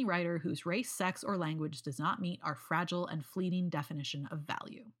rejecting any writer whose race, sex, or language does not meet our fragile and fleeting definition of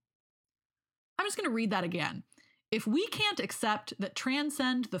value. I'm just going to read that again. If we can't accept that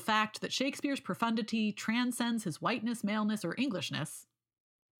transcend the fact that Shakespeare's profundity transcends his whiteness, maleness, or Englishness,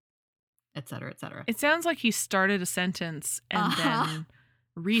 etc., etc. It sounds like he started a sentence and then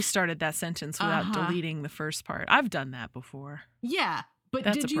restarted that sentence without deleting the first part. I've done that before. Yeah, but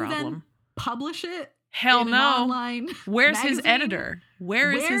that's did you then publish it? Hell no. Online Where's magazine? His editor?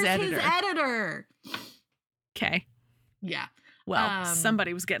 Where's his editor? Okay. Yeah. Well,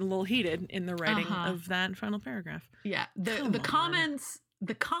 somebody was getting a little heated in the writing of that final paragraph. Yeah. The comments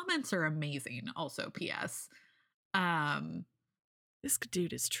are amazing also, PS. This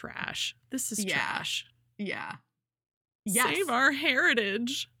dude is trash. This is trash. Yeah. Yes. Save our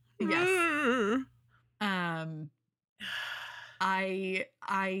heritage. Yes. Yeah.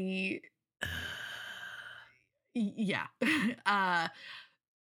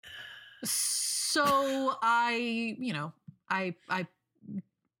 So I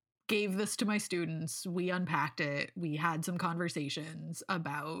gave this to my students. We unpacked it. We had some conversations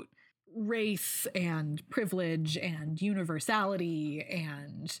about race and privilege and universality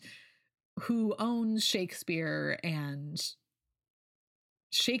and who owns Shakespeare, and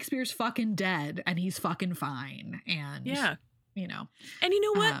Shakespeare's fucking dead and he's fucking fine. And yeah. And you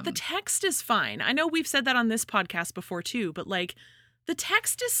know what? The text is fine. I know we've said that on this podcast before too, but like the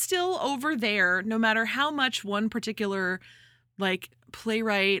text is still over there no matter how much one particular like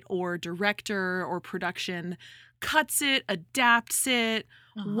playwright or director or production cuts it, adapts it,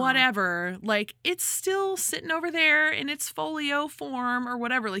 whatever. Like it's still sitting over there in its folio form or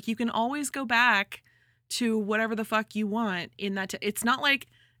whatever. Like you can always go back to whatever the fuck you want in that. It's not like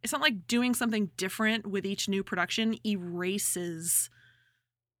doing something different with each new production erases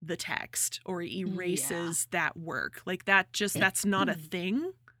the text or erases that work. Like that's not a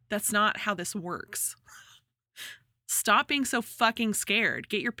thing. That's not how this works. Stop being so fucking scared.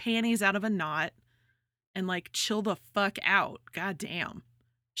 Get your panties out of a knot and like chill the fuck out. God damn.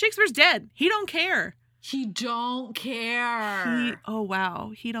 Shakespeare's dead. He don't care. He don't care. Oh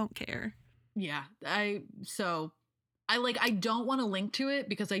wow. He don't care. Yeah. I don't want to link to it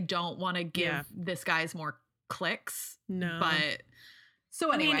because I don't want to give this guy's more clicks. No. But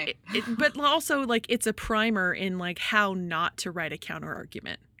so anyway. I mean, but also like it's a primer in like how not to write a counter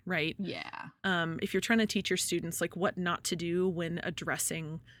argument, right? Yeah. If you're trying to teach your students like what not to do when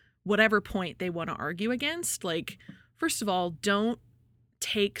addressing whatever point they want to argue against, like first of all, don't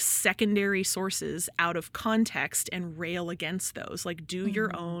take secondary sources out of context and rail against those. Like, do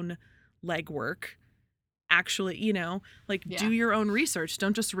your own legwork. Actually, do your own research.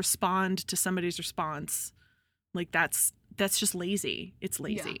 Don't just respond to somebody's response. Like, that's just lazy. It's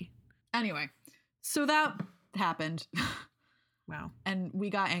lazy. Yeah. Anyway, so that happened. Wow. And we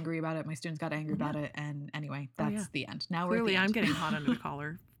got angry about it. My students got angry about it. And anyway, that's the end. Now clearly we're at the end. I'm getting hot under the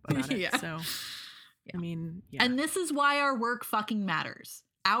collar about it. So, I mean, And this is why our work fucking matters.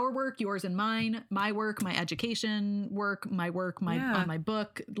 Our work, yours and mine, my work, my education work, my on my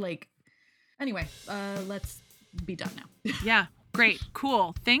book. Like, anyway, let's be done now. Yeah. Great.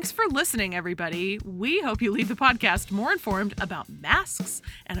 Cool. Thanks for listening, everybody. We hope you leave the podcast more informed about masks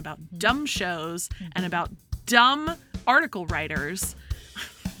and about dumb shows and about dumb article writers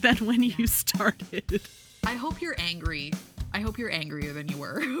than when you started. I hope you're angry. I hope you're angrier than you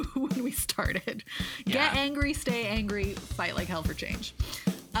were when we started. Get angry, stay angry, fight like hell for change.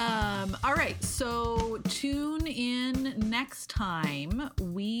 All right, so tune in next time.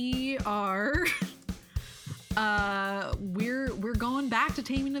 We are we're going back to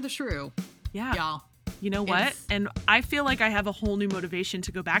Taming of the Shrew. Yeah. Y'all. You know what? And I feel like I have a whole new motivation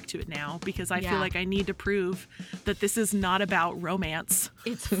to go back to it now because I feel like I need to prove that this is not about romance.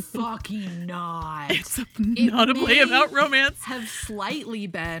 It's fucking not. It's not a play about romance. Have slightly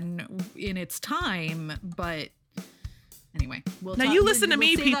been in its time, but anyway. You listen to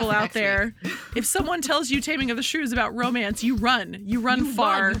me, people out there. If someone tells you Taming of the Shrew is about romance, you run. You run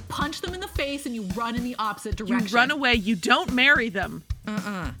far. You punch them in the face and you run in the opposite direction. You run away. You don't marry them.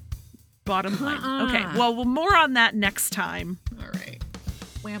 Bottom line. Okay, well, more on that next time. All right.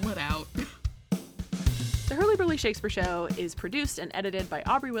 Whamlet out. The Hurly Burly Shakespeare Show is produced and edited by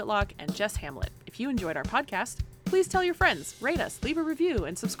Aubrey Whitlock and Jess Hamlet. If you enjoyed our podcast, please tell your friends, rate us, leave a review,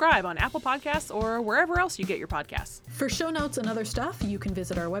 and subscribe on Apple Podcasts or wherever else you get your podcasts. For show notes and other stuff, you can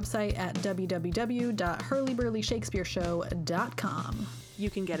visit our website at www.hurlyburlysshakespeareshow.com. You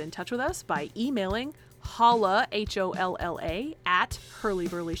can get in touch with us by emailing holla, HOLLA, at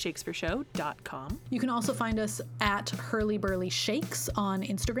hurlyburlyshakespeareshow.com. You can also find us at Hurly Burly Shakes on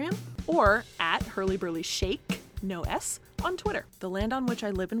Instagram. Or at Hurly Burly Shake, no S, on Twitter. The land on which I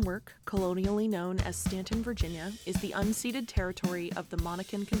live and work, colonially known as Stanton, Virginia, is the unceded territory of the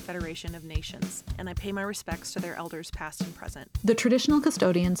Monacan Confederation of Nations, and I pay my respects to their elders past and present. The traditional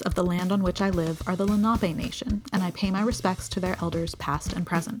custodians of the land on which I live are the Lenape Nation, and I pay my respects to their elders past and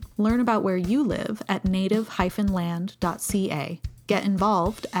present. Learn about where you live at native-land.ca. Get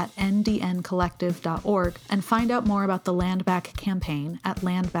involved at ndncollective.org and find out more about the Land Back campaign at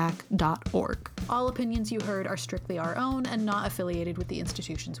landback.org. All opinions you heard are strictly our own and not affiliated with the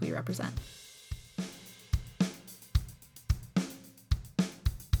institutions we represent.